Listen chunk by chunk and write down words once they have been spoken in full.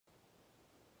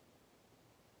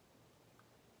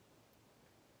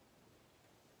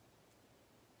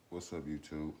What's up,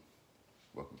 YouTube?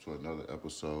 Welcome to another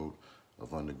episode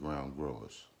of Underground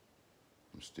Growers.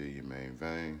 I'm still your main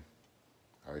vein,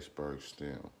 Iceberg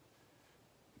Stem.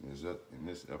 In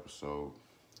this episode,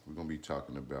 we're going to be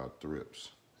talking about thrips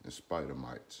and spider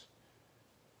mites.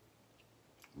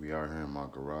 We are here in my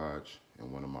garage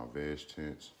in one of my veg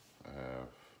tents. I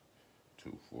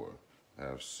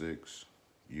have 6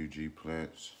 UG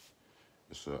plants.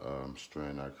 It's a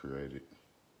strain I created.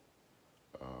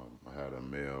 I had a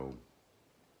male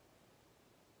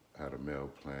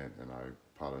plant, and I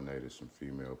pollinated some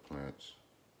female plants,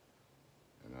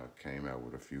 and I came out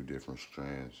with a few different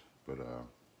strands. But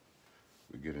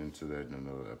we'll get into that in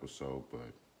another episode.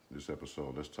 But this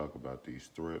episode, let's talk about these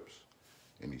thrips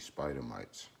and these spider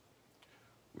mites.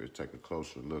 We'll take a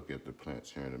closer look at the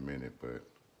plants here in a minute, but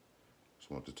just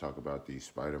want to talk about these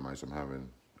spider mites. I'm having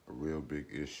a real big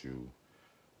issue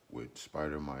with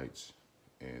spider mites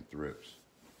and thrips.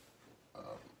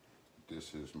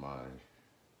 This is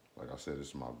like I said, this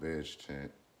is my veg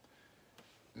tent,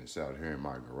 and it's out here in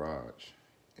my garage.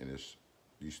 And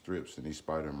these thrips and these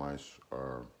spider mites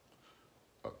are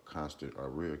a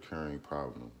reoccurring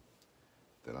problem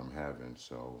that I'm having.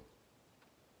 So,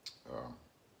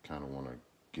 kind of want to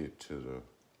get to the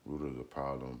root of the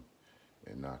problem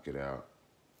and knock it out.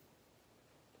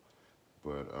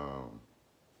 But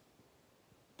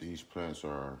these plants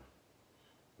are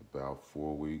about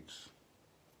 4 weeks,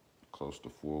 close to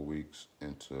 4 weeks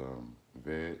into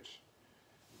veg.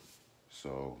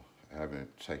 So I haven't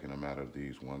taken them out of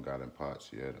these 1-gallon pots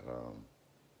yet.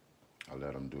 I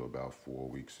let them do about 4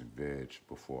 weeks in veg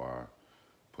before I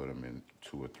put them in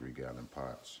 2 or 3-gallon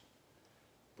pots.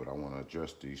 But I want to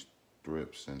address these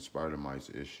thrips and spider mites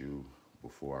issue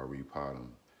before I repot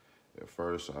them. At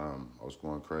first, I was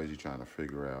going crazy trying to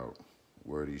figure out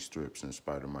where these thrips and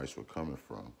spider mites were coming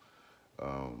from.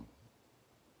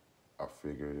 I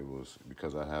figured it was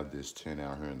because I have this tent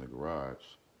out here in the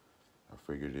garage. I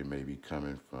figured it may be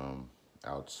coming from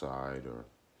outside or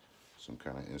some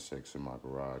kind of insects in my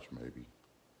garage, maybe.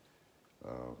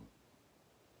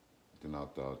 Then I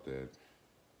thought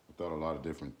a lot of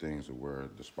different things of where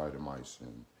the spider mites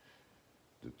and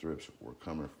the thrips were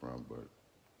coming from, but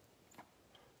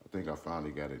I think I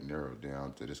finally got it narrowed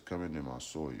down that it's coming in my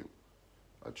soil.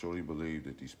 I truly believe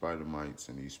that these spider mites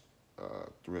and these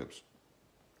thrips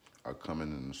are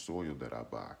coming in the soil that I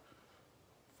buy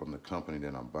from the company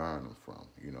that I'm buying them from.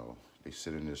 You know, they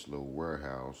sit in this little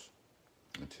warehouse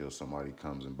until somebody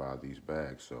comes and buy these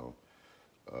bags. So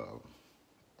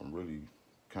I'm really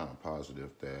kind of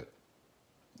positive that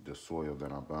the soil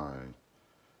that I'm buying,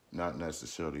 not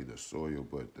necessarily the soil,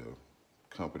 but the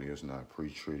company is not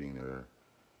pre-treating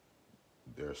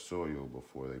their soil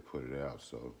before they put it out.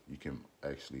 So you can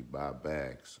actually buy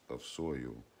bags of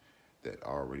soil that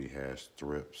already has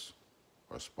thrips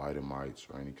or spider mites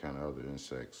or any kind of other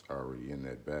insects already in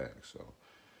that bag. So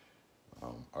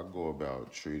I go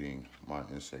about treating my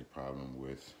insect problem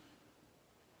with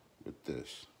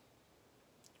this.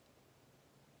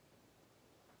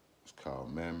 It's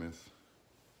called Mammoth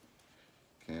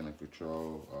Cannon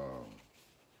Control.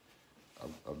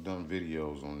 I've done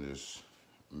videos on this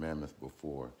Mammoth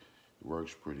before. It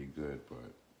works pretty good,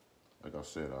 but like I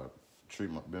said, I've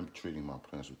been treating my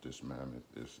plants with this Mammoth.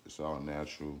 It's all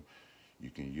natural. You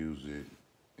can use it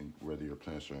whether your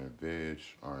plants are in veg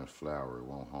or in flower. It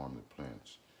won't harm the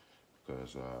plants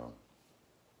because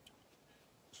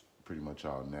it's pretty much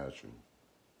all natural.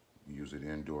 You use it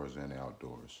indoors and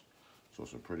outdoors. So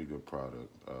it's a pretty good product.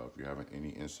 If you're having any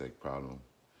insect problem,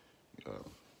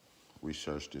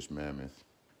 research this Mammoth,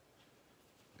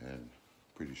 and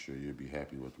pretty sure you'll be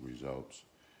happy with the results.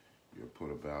 You'll put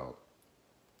about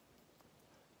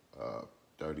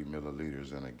 30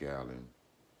 milliliters in a gallon,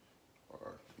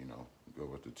 or go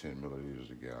with the 10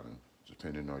 milliliters a gallon,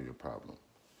 depending on your problem.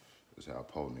 That's how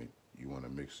potent you want to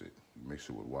mix it. You mix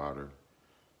it with water,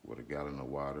 with a gallon of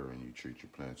water, and you treat your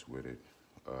plants with it.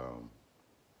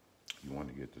 You want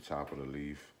to get the top of the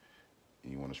leaf,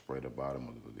 and you want to spray the bottom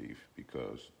of the leaf,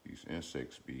 because these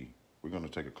insects we're going to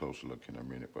take a closer look in a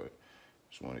minute, but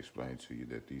just want to explain to you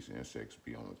that these insects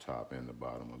be on the top and the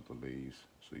bottom of the leaves.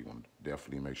 So you want to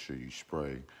definitely make sure you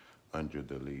spray under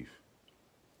the leaf.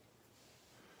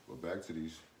 But back to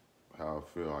how I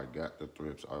feel I got the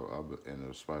thrips and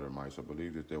the spider mites. I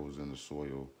believe that there was in the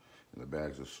soil, in the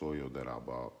bags of soil that I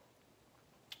bought.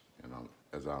 And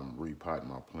as I'm repotting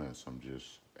my plants, I'm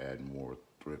just adding more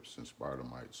thrips and spider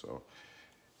mites. So,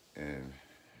 and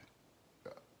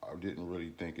I didn't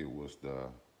really think it was the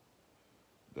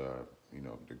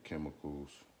chemicals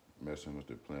messing with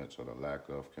the plants, or the lack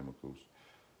of chemicals,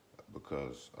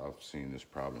 because I've seen this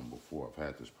problem before. I've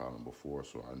had this problem before,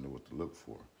 so I knew what to look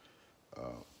for.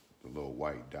 the little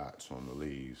white dots on the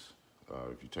leaves.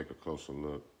 If you take a closer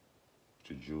look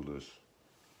to Julier's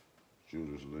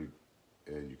leaf,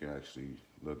 and you can actually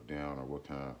look down, or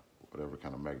whatever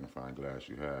kind of magnifying glass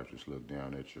you have, just look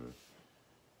down at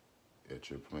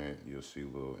your plant. You'll see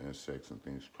little insects and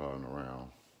things crawling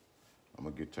around. I'm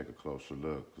gonna take a closer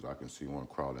look because I can see one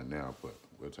crawling now, but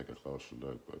we'll take a closer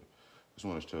look. But I just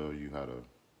want to tell you how to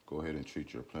go ahead and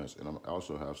treat your plants. And I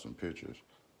also have some pictures.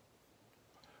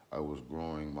 I was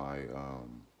growing I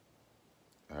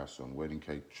have some wedding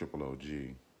cake triple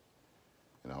OG,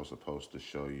 and I was supposed to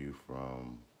show you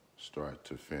from start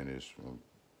to finish, from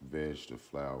veg to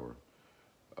flower,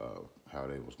 how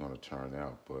they was gonna turn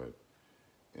out. But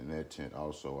in that tent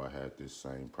also, I had this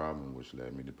same problem, which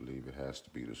led me to believe it has to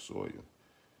be the soil.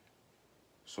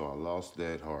 So I lost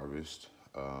that harvest,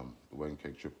 the wedding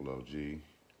cake triple OG.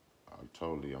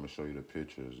 I'm gonna show you the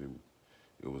pictures.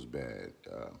 It was bad.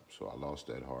 So I lost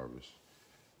that harvest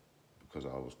because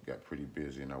I got pretty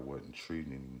busy and I wasn't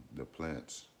treating the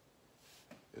plants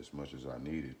as much as I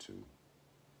needed to.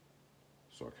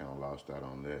 So I kind of lost out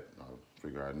on that. I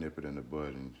figured I'd nip it in the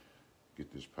bud and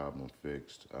get this problem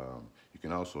fixed. You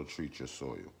can also treat your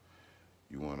soil.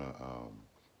 You wanna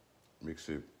mix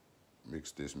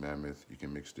this mammoth. You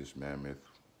can mix this mammoth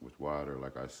with water,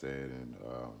 like I said, and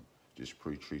just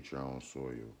pre-treat your own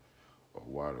soil.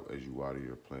 Or as you water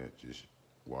your plant, just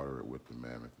water it with the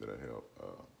mammoth. That'll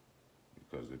help.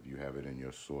 Because if you have it in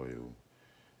your soil,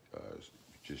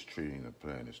 just treating the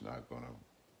plant is not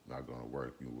gonna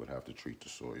work. You would have to treat the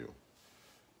soil.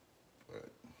 But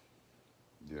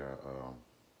yeah,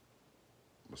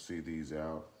 we'll see these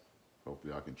out.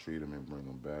 Hopefully I can treat them and bring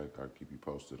them back. I'll keep you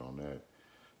posted on that.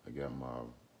 I got my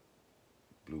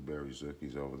blueberry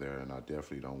zucchies over there, and I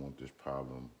definitely don't want this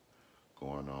problem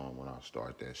going on when I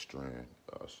start that strand.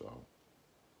 So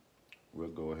we'll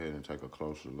go ahead and take a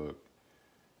closer look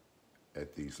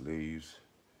at these leaves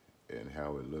and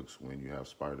how it looks when you have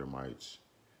spider mites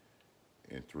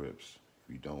and thrips.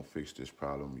 If you don't fix this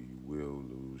problem, you will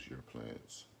lose your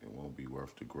plants. It won't be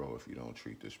worth to grow if you don't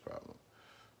treat this problem.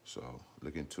 So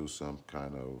look into some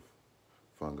kind of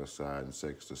fungicide,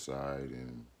 insecticide,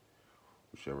 and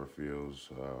whatever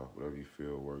you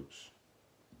feel works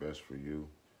best for you.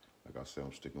 Like I said,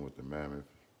 I'm sticking with the mammoth,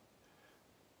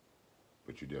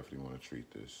 but you definitely want to treat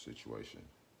this situation.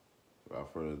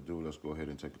 Without further ado, let's go ahead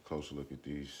and take a closer look at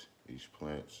these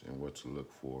plants and what to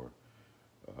look for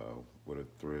with a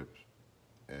thrip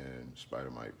and spider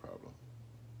mite problem.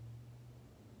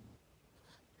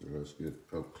 Let's get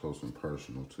up close and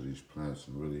personal to these plants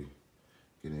and really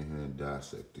get in here and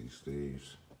dissect these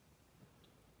leaves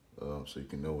so you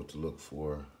can know what to look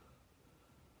for.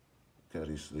 God,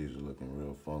 these leaves are looking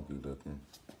real funky looking.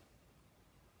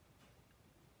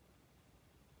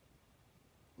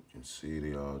 You can see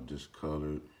they all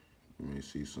discolored. You may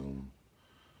see some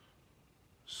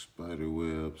spider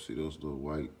webs. See those little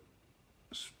white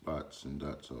spots and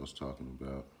dots I was talking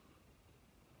about.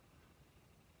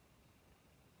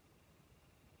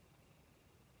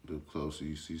 Look closer,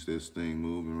 you see this thing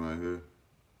moving right here?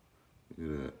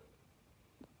 Look at that.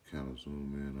 Kind of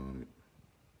zoom in on it.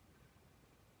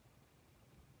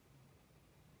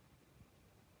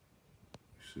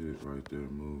 You see it right there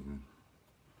moving.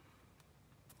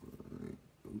 Right,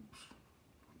 oops,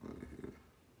 right here.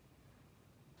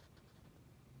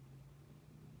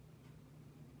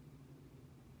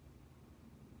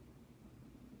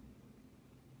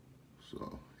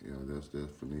 So, yeah, that's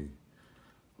definitely,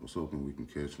 I was hoping we can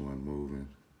catch one moving.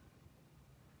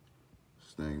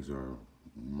 These things are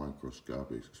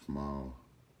microscopic, small.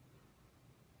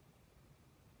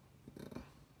 Yeah.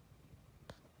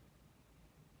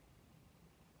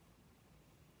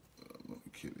 Let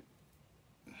me kill it.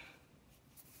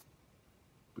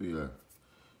 But yeah,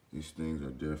 these things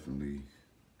are definitely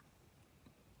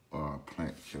a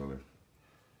plant killer.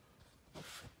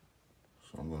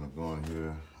 So I'm gonna go in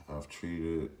here. I've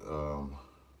treated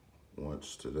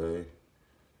once today.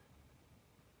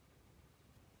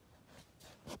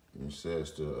 It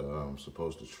says I'm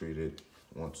supposed to treat it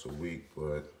once a week,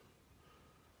 but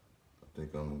I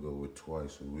think I'm gonna go with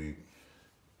twice a week.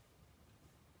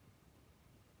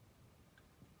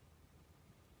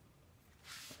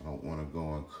 I don't want to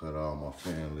go and cut all my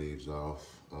fan leaves off,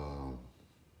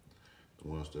 the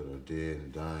ones that are dead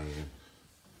and dying.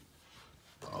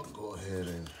 I'll go ahead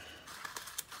and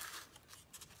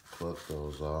pluck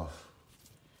those off.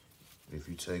 If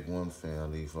you take one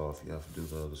fan leaf off, you have to do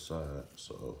the other side.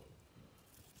 So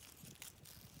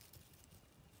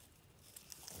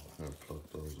I'm gonna pluck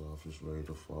those off, just ready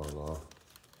to fall off.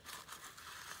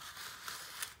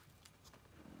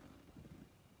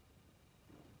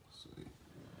 Let's see.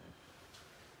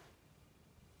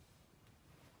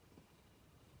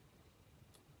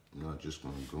 just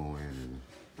gonna go in, and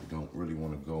you don't really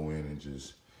want to go in and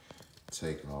just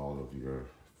take all of your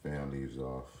fan leaves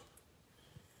off.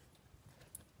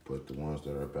 But the ones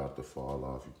that are about to fall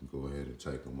off, you can go ahead and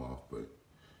take them off. But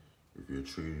if you're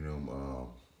treating them,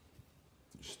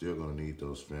 you're still gonna need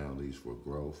those fan leaves for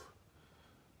growth.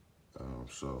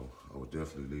 So I would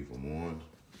definitely leave them on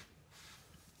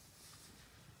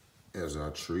as I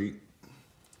treat.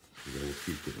 That will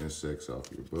keep the insects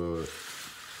off your bud.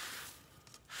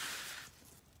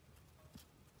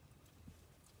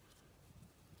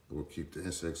 It will keep the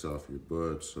insects off your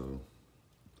bud, so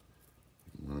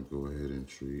you want to go ahead and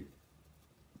treat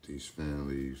these fan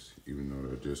leaves, even though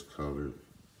they're just colored.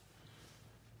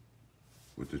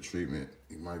 With the treatment,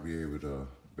 you might be able to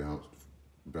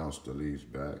bounce the leaves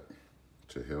back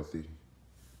to healthy.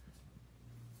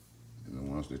 And the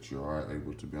ones that you are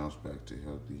able to bounce back to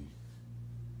healthy,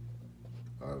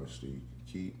 obviously you can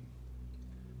keep.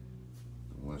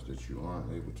 The ones that you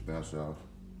aren't able to bounce off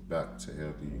back to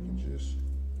healthy, you can just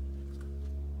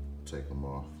take them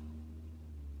off.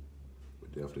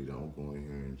 But definitely don't go in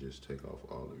here and just take off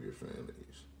all of your fan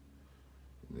leaves.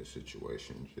 In this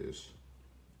situation, just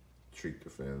treat the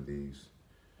fan leaves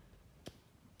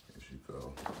as you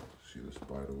go. See the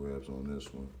spider webs on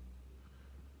this one.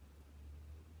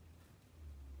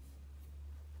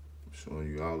 I'm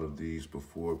showing you all of these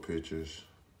before pictures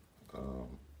of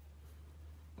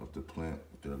the plant,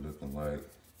 what they're looking like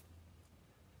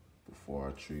before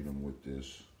I treat them with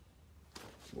this.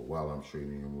 But while I'm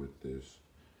treating them with this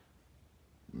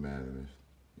mammoth,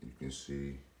 you can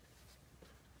see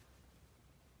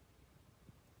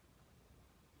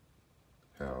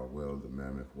how well the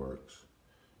mammoth works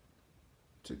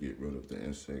to get rid of the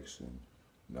insects and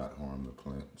not harm the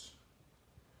plants.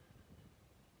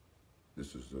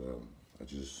 This is, I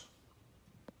just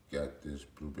got this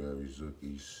blueberry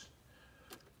zookies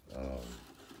out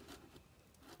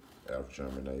of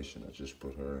germination. I just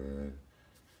put her in.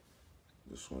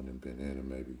 This one had been in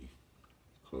maybe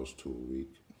close to a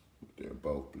week. They're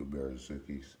both blueberry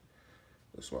zookies.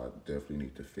 That's why I definitely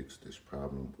need to fix this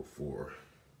problem before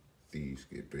these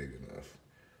get big enough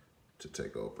to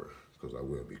take over, because I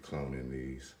will be cloning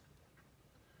these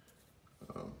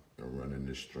and running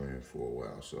this strand for a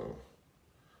while. So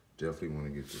definitely want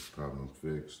to get this problem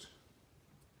fixed.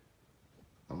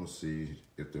 I'm gonna see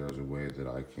if there's a way that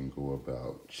I can go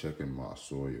about checking my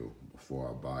soil before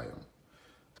I buy them.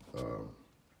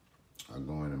 I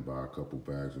go in and buy a couple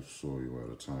bags of soil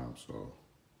at a time, so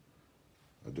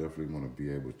I definitely want to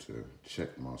be able to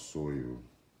check my soil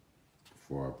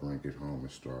before I bring it home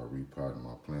and start repotting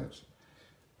my plants,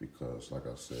 because like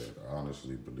I said, I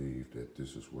honestly believe that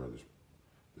this is where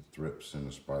the thrips and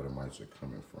the spider mites are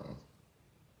coming from.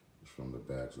 It's from the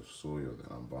bags of soil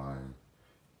that I'm buying.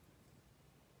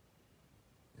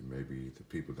 And maybe the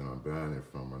people that I'm buying it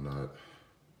from are not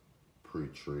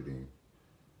pre-treating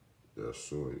their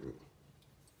soil.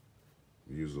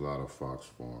 We use a lot of Fox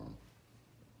Farm,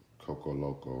 Coco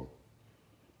Loco.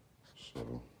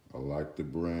 So I like the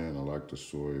brand, I like the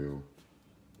soil.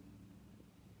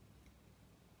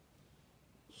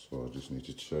 So I just need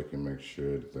to check and make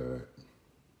sure that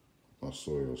my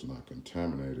soil is not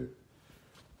contaminated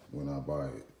when I buy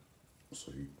it.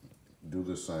 So you do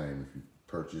the same. If you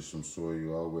purchase some soil,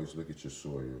 you always look at your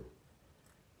soil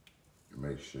and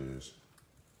make sure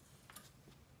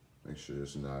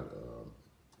it's not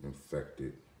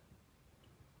infected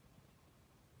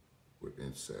with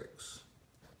insects.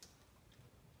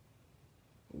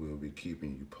 We'll be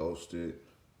keeping you posted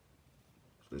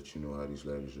to let you know how these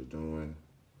ladies are doing.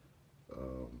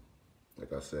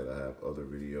 Like I said, I have other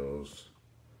videos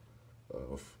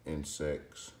of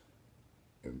insects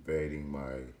invading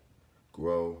my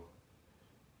grow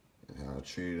and how I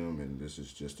treat them, and this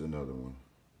is just another one.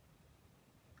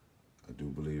 I do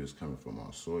believe it's coming from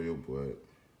our soil, but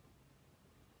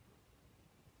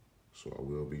so I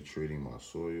will be treating my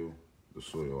soil, the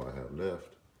soil I have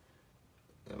left,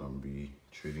 and I'm gonna be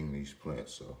treating these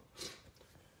plants. So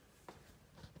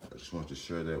I just want to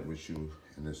share that with you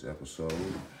in this episode.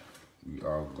 We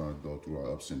are gonna go through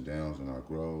our ups and downs in our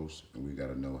grows, and we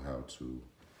gotta know how to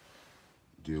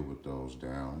deal with those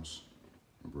downs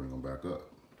and bring them back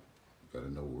up. You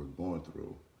gotta know what we're going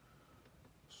through.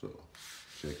 So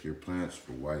check your plants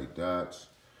for white dots.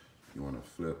 You wanna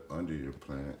flip under your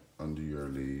plant, under your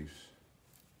leaves.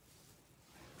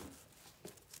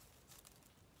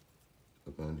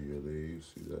 Up under your leaves,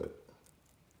 see that?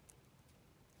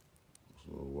 It's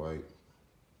a little white.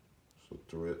 So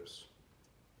thrips,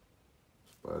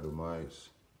 spider mites.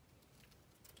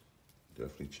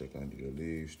 Definitely check under your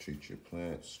leaves, treat your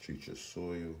plants, treat your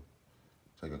soil.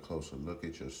 Take a closer look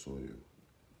at your soil.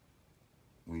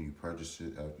 when you purchase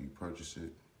it, after you purchase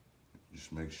it,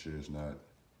 just make sure it's not,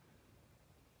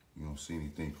 you don't see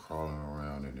anything crawling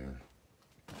around in there.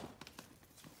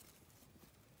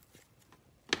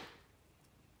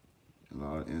 In a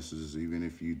lot of instances, even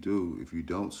if you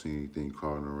don't see anything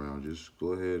crawling around, just go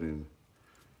ahead and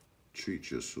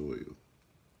treat your soil.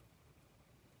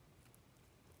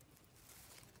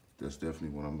 That's definitely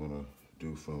what I'm gonna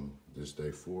do from this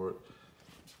day forward.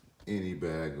 Any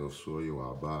bag of soil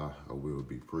I buy, I will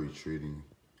be pre-treating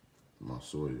my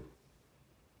soil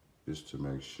just to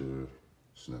make sure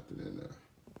there's nothing in there.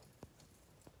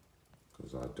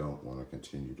 Because I don't want to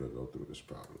continue to go through this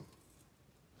problem.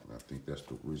 And I think that's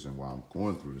the reason why I'm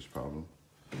going through this problem,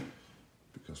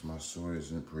 because my soil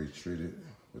isn't pre-treated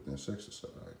with insecticide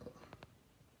or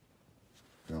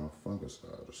kind of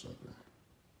fungicide or something.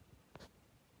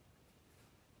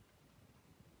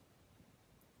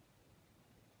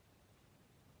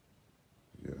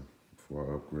 Yeah,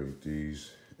 before I upgrade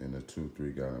these in the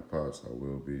 2-3 gallon pots, I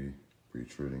will be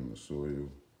pre-treating the soil,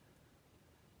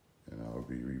 and I'll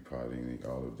be repotting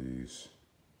all of these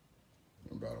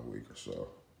in about a week or so.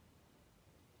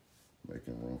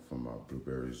 Making room for my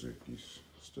blueberry zucchies.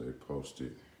 Stay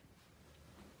posted.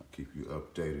 I'll keep you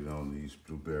updated on these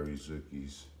blueberry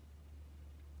zucchies.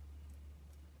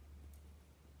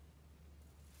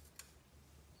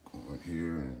 Go in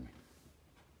here and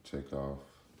take off.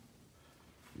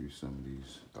 Use some of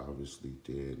these obviously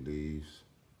dead leaves.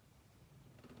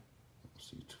 I don't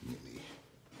see too many.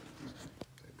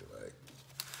 Maybe like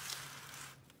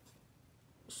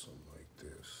something like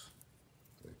this.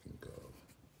 They can go.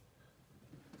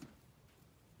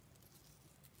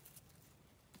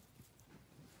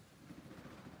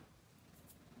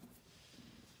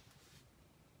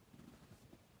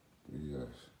 Yes,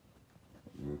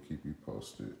 we'll keep you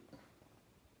posted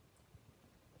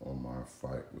on my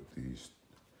fight with these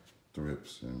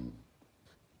thrips and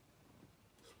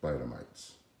spider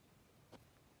mites.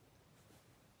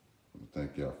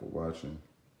 Thank y'all for watching.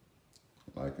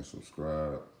 Like and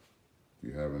subscribe if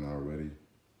you haven't already.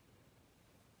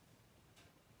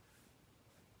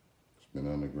 It's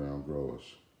been Underground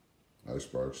Growers.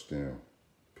 Iceberg STEM.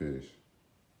 Peace.